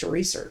Aquaculture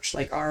Research.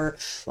 Like, a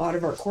lot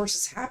of our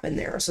courses happen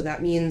there. So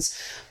that means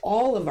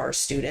all of our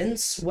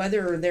students,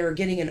 whether they're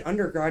getting an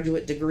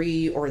undergraduate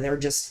degree or they're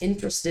just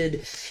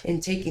interested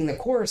in taking the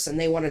course and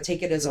they want to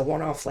take it as a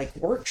one-off, like,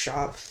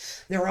 workshop,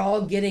 they're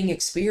all getting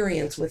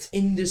experience with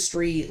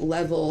industry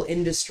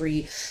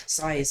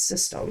size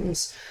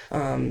systems.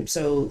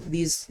 So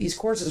these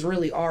courses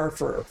really are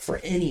for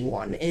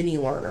anyone, any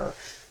learner.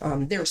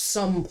 There's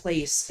some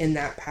place in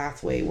that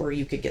pathway where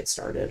you could get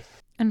started.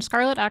 And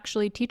Scarlett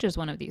actually teaches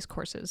one of these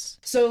courses.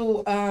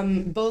 So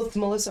both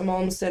Melissa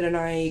Malmstead and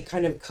I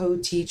kind of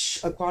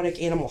co-teach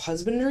aquatic animal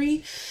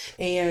husbandry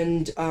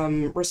and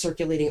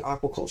recirculating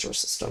aquaculture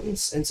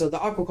systems. And so the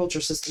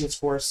aquaculture systems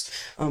course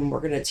we're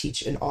going to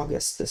teach in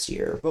August this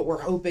year, but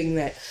we're hoping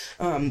that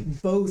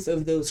both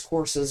of those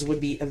courses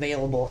would be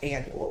available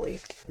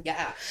annually.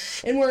 Yeah.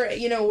 And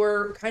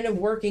we're kind of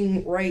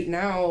working right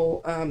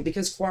now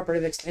because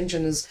Cooperative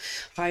Extension has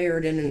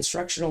hired an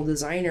instructional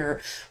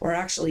designer. We're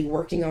actually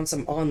working on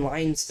some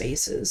online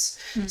spaces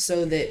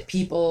so that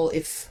people,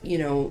 if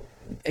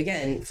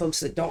again, folks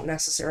that don't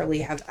necessarily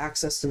have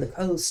access to the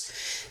coast,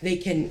 they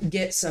can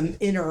get some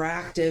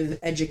interactive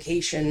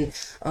education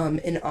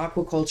in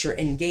aquaculture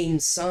and gain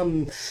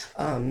some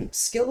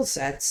skill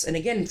sets, and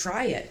again,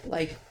 try it.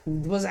 Like,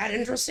 was that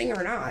interesting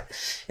or not?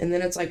 And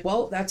then it's like,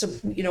 well,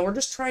 we're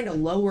just trying to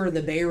lower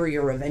the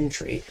barrier of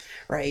entry,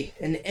 right?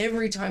 And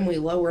every time we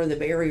lower the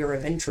barrier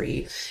of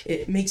entry,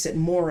 it makes it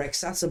more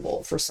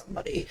accessible for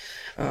somebody.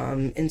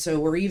 And so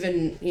we're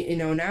even,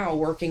 now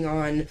working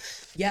on,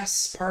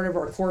 yes, part of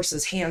our course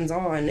is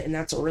hands-on, and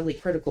that's a really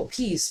critical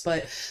piece,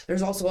 but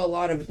there's also a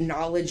lot of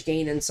knowledge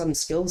gain and some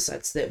skill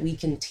sets that we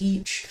can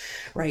teach,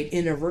 right,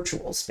 in a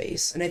virtual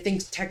space. And I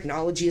think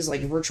technologies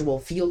like virtual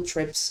field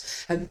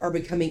trips are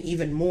becoming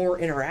even more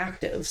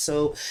interactive.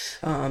 So,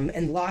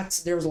 and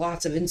there's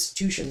lots of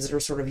institutions that are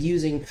sort of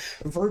using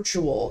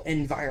virtual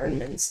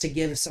environments to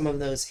give some of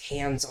those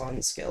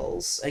hands-on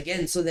skills,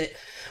 again, so that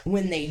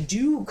when they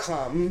do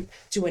come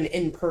to an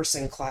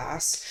in-person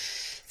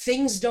class,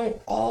 things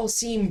don't all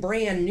seem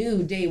brand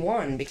new day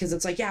one, because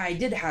it's like, yeah, I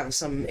did have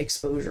some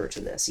exposure to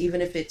this,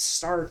 even if it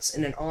starts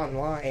in an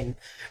online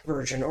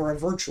version or a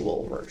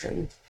virtual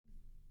version.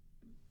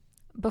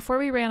 Before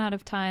we ran out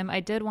of time,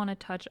 I did want to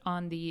touch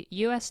on the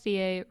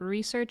USDA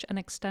Research and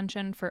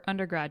Extension for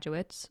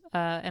Undergraduates,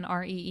 an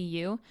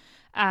REEU,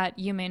 at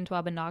UMaine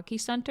Wabanaki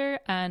Center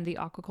and the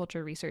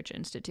Aquaculture Research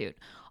Institute.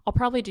 I'll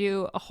probably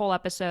do a whole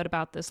episode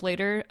about this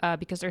later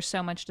because there's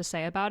so much to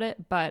say about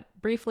it, but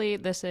briefly,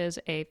 this is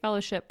a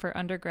fellowship for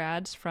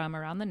undergrads from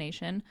around the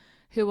nation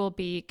who will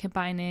be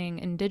combining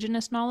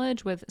indigenous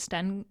knowledge with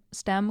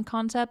STEM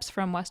concepts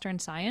from Western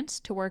science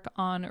to work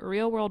on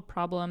real-world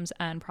problems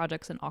and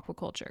projects in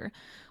aquaculture.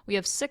 We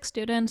have 6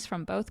 students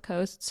from both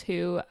coasts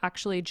who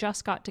actually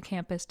just got to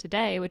campus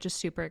today, which is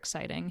super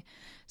exciting.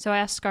 So I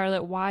asked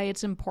Scarlett why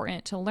it's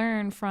important to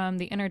learn from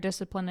the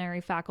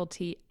interdisciplinary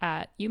faculty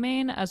at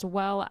UMaine, as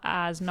well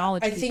as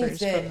knowledge keepers from the Wabanaki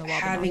tribes. I think that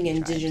having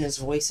indigenous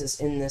voices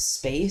in this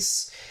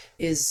space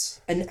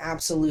is an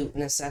absolute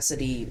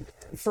necessity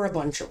for a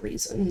bunch of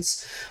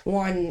reasons.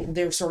 One,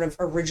 they're sort of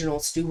original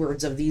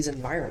stewards of these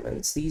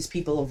environments. These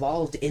people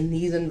evolved in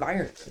these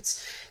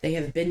environments. They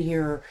have been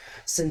here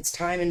since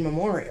time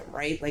immemorial,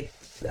 right? Like,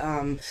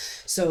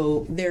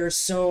 so there's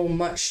so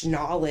much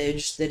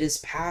knowledge that is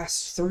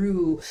passed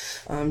through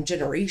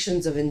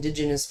generations of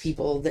indigenous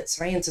people that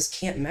scientists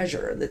can't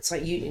measure. That's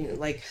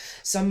like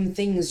some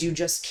things you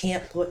just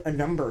can't put a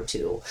number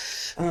to.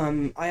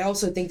 I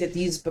also think that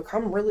these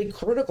become really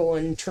critical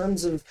in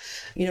terms of,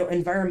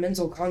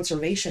 environmental conservation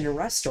conservation and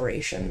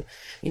restoration.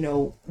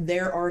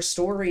 There are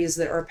stories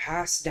that are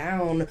passed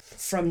down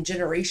from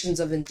generations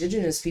of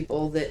indigenous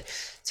people that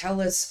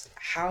tell us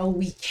how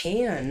we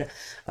can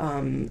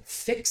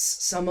fix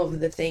some of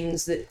the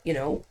things that,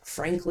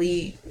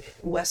 frankly,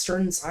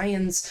 Western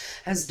science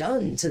has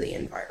done to the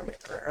environment.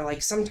 Or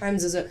like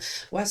sometimes as a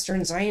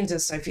Western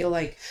scientist, I feel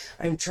like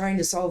I'm trying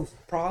to solve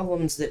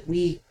problems that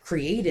we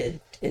created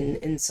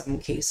in some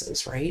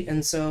cases, right?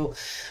 And so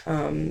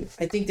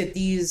I think that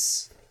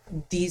these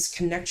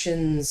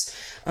connections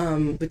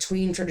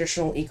between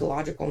traditional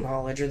ecological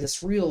knowledge, or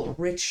this real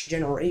rich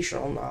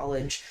generational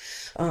knowledge,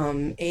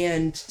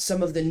 and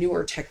some of the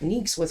newer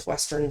techniques with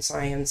Western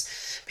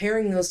science,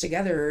 pairing those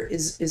together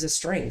is a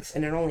strength,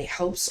 and it only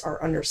helps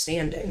our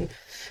understanding.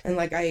 And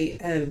like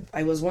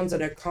I was once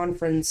at a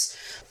conference,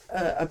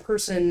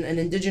 an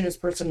indigenous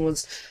person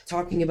was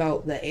talking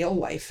about the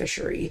alewife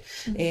fishery.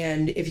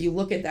 And if you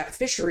look at that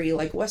fishery,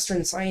 like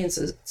Western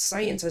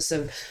scientists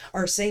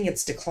are saying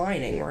it's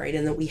declining, right?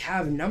 And that we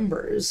have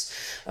numbers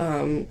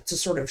to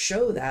sort of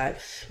show that.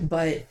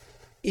 But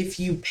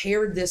if you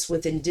paired this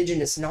with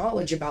indigenous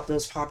knowledge about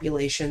those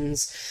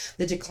populations,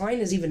 the decline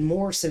is even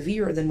more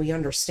severe than we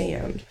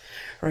understand,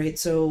 right?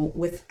 So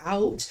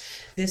without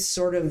this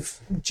sort of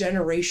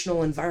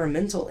generational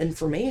environmental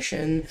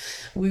information,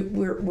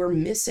 we're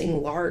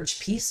missing large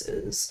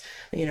pieces,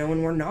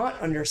 and we're not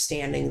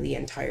understanding the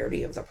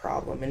entirety of the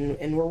problem,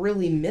 and we're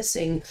really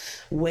missing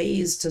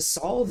ways to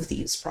solve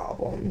these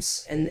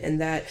problems,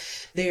 and that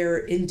their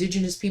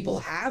indigenous people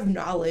have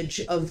knowledge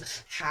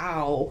of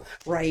how,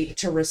 right,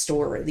 to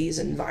restore these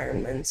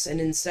environments. And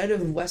instead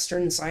of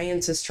Western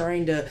scientists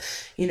trying to,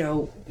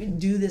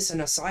 do this in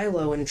a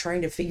silo and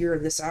trying to figure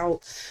this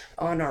out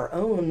on our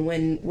own,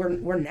 when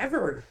we're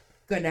never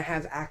going to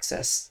have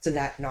access to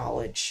that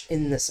knowledge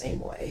in the same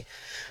way.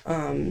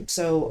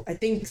 So I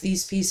think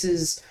these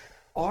pieces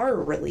are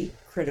really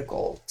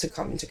critical to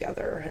come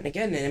together. And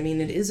again, I mean,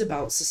 it is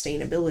about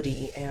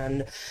sustainability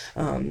and,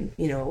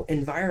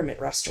 environment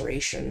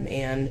restoration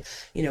and,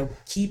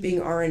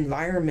 keeping our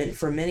environment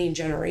for many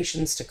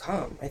generations to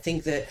come. I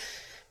think that,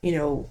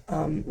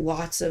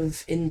 lots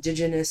of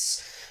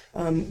indigenous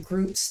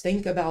groups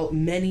think about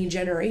many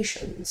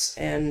generations,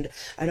 and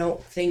I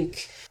don't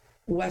think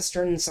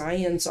Western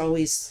science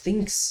always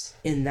thinks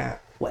in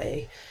that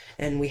way.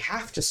 And we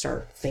have to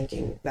start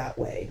thinking that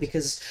way,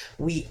 because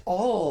we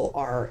all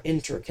are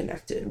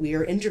interconnected. We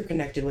are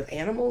interconnected with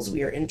animals.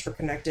 We are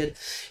interconnected.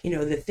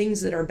 The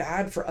things that are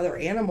bad for other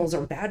animals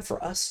are bad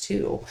for us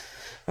too.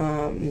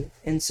 And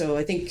so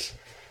I think,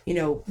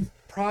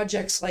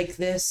 projects like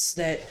this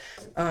that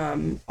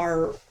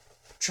are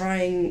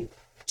trying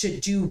to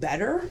do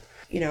better,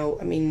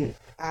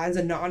 as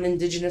a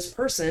non-indigenous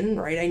person,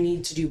 right, I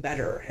need to do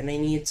better, and I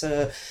need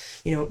to,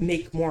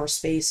 make more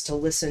space to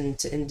listen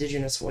to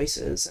indigenous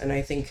voices. And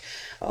I think,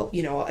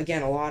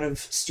 again, a lot of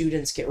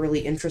students get really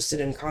interested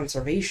in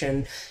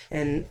conservation,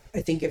 and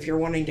I think if you're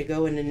wanting to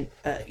go in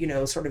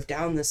and, sort of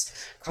down this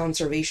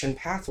conservation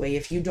pathway,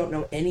 if you don't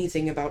know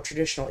anything about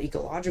traditional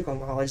ecological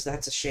knowledge,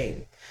 that's a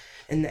shame,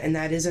 and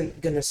that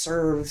isn't going to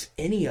serve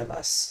any of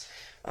us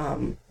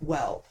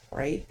well,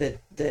 right?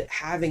 That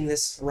having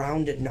this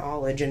rounded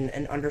knowledge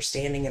and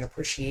understanding and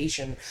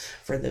appreciation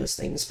for those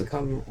things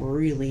become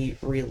really,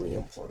 really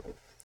important.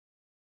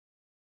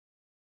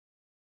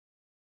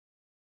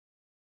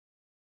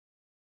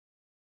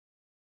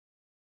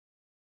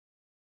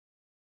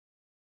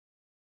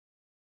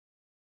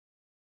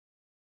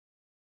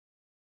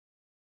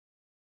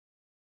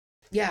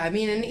 Yeah, I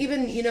mean, and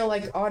even,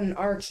 like on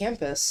our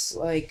campus,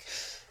 like,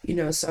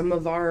 some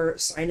of our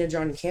signage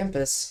on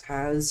campus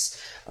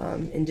has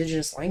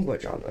indigenous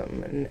language on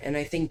them. And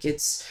I think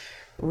it's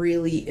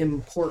really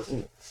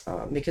important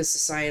because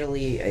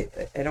societally,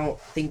 I don't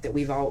think that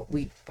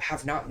we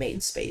have not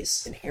made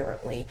space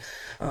inherently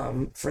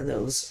for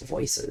those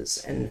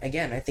voices. And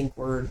again, I think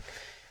we're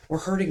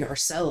hurting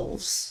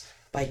ourselves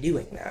by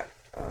doing that.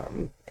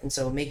 And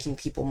so making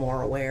people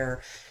more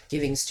aware,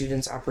 giving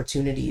students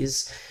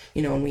opportunities,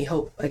 and we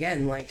hope,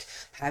 again, like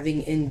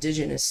having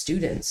indigenous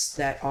students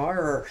that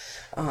are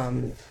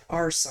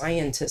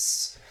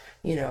scientists,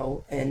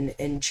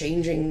 and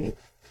changing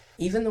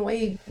even the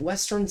way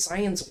Western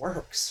science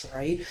works,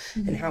 right?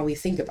 Mm-hmm. And how we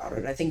think about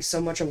it. I think so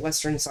much of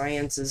Western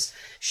science is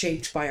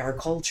shaped by our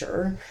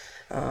culture,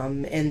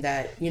 and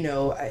that,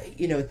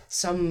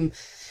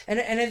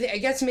 I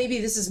guess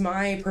maybe this is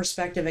my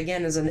perspective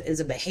again as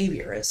a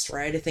behaviorist,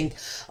 right? I think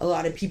a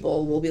lot of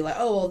people will be like,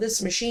 oh, well,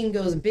 this machine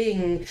goes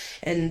bing,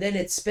 and then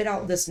it spit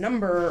out this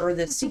number or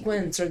this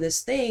sequence or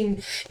this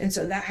thing, and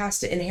so that has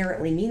to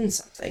inherently mean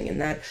something, and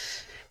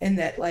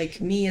that like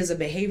me as a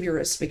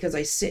behaviorist, because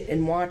I sit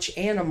and watch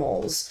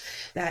animals,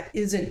 that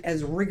isn't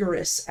as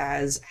rigorous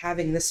as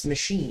having this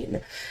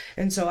machine.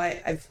 And so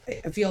I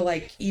feel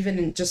like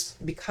even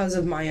just because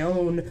of my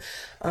own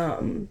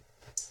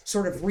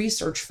sort of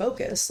research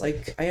focus,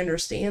 like I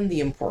understand the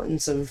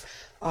importance of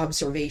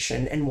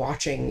observation and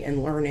watching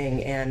and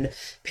learning and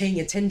paying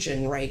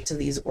attention, right, to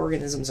these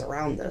organisms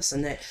around us.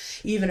 And that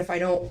even if I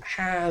don't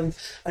have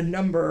a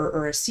number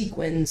or a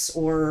sequence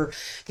or,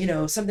 you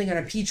know, something on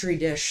a petri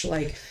dish,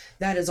 like,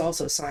 that is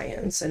also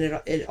science, and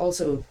it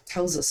also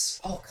tells us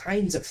all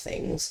kinds of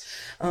things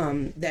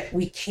that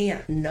we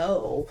can't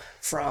know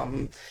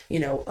from, you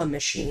know, a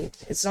machine.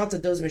 It's not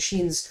that those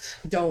machines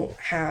don't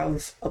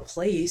have a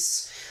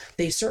place.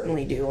 They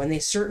certainly do, and they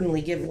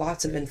certainly give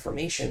lots of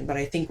information, but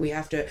I think we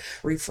have to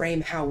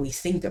reframe how we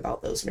think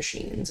about those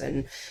machines,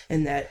 and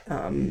that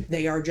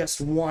they are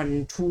just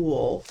one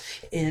tool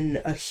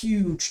in a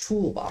huge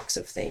toolbox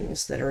of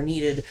things that are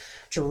needed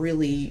to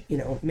really, you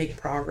know, make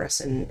progress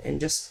and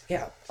just,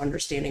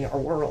 understanding our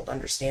world,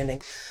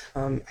 understanding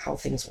how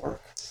things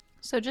work.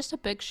 So, just a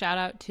big shout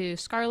out to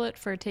Scarlett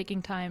for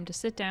taking time to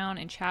sit down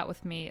and chat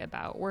with me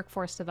about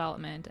workforce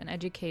development and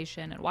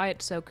education and why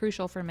it's so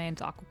crucial for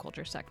Maine's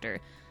aquaculture sector.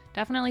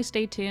 Definitely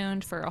stay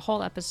tuned for a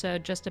whole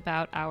episode just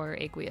about our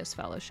Aqueous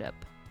Fellowship.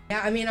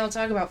 Yeah, I mean, I'll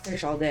talk about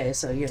fish all day,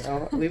 so, you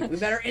know, we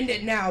better end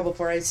it now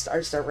before I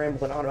start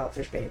rambling on about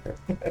fish paper.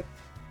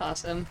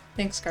 Awesome.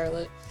 Thanks,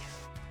 Scarlett.